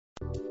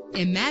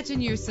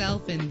Imagine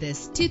yourself in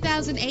this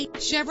 2008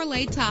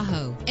 Chevrolet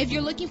Tahoe. If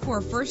you're looking for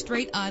a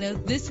first-rate auto,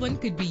 this one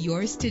could be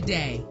yours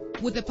today.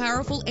 With a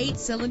powerful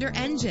 8-cylinder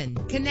engine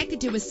connected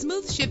to a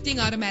smooth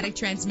shifting automatic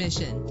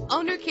transmission.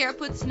 Owner care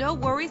puts no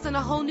worries on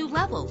a whole new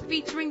level,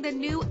 featuring the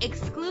new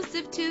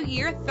exclusive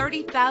 2-year,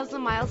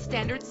 30,000-mile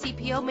standard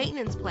CPO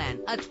maintenance plan,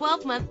 a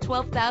 12-month,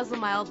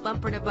 12,000-mile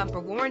bumper-to-bumper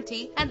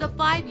warranty, and a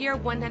 5-year,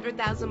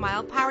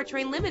 100,000-mile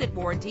powertrain limited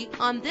warranty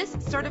on this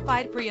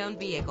certified pre-owned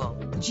vehicle.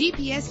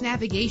 GPS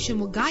navigation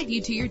will guide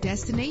you to your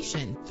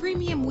destination.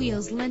 Premium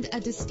wheels lend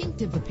a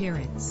distinctive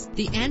appearance.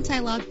 The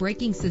anti-lock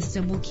braking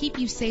system will keep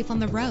you safe on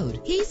the road.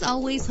 He's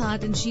always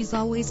hot and she's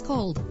always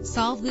cold.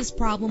 Solve this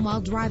problem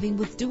while driving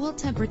with dual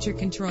temperature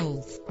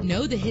controls.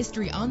 Know the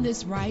history on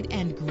this ride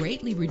and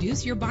greatly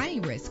reduce your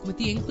buying risk with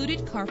the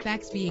included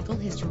Carfax Vehicle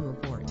History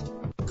Report.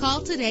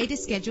 Call today to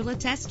schedule a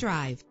test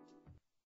drive.